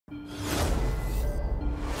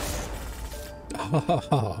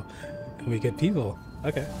Oh, we get people.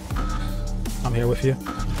 Okay. I'm here with you.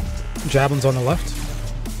 Javelin's on the left.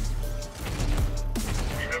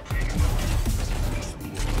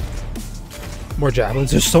 More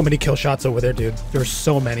javelins. There's so many kill shots over there, dude. There's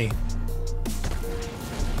so many.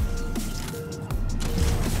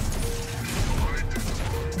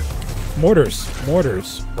 Mortars.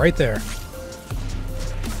 Mortars. Right there.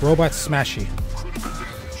 Robot smashy.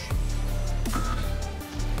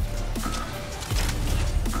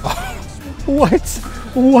 Oh, what?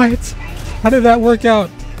 What? How did that work out?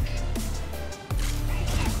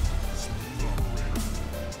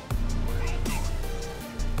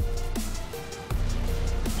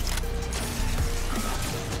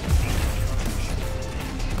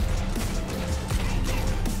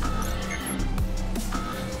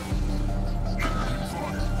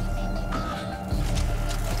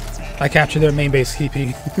 I captured their main base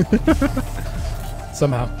CP.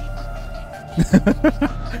 Somehow.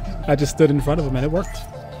 I just stood in front of them and it worked.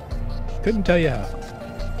 Couldn't tell you how.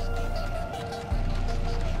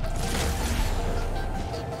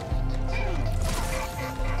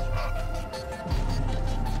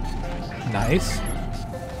 Nice.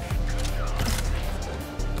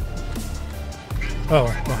 Oh,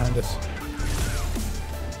 behind us.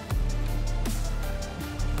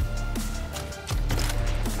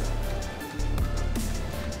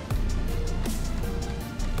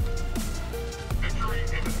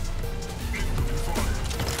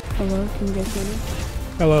 Hello, can you guys hear me?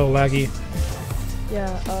 Hello, laggy.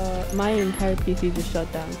 Yeah, my entire PC just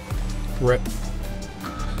shut down. Rip.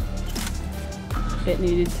 It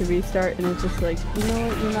needed to restart, and it's just like, you know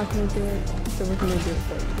what, you're not gonna do it, so we're gonna do it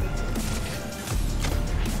for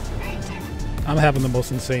you. I'm having the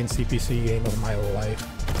most insane CPC game of my life.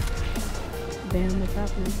 Damn, what's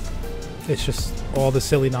happening? It's just all the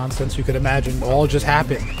silly nonsense you could imagine all just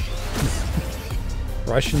happened.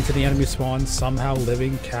 Rush into the enemy spawn, somehow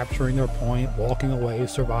living, capturing their point, walking away,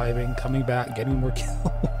 surviving, coming back, getting more kills.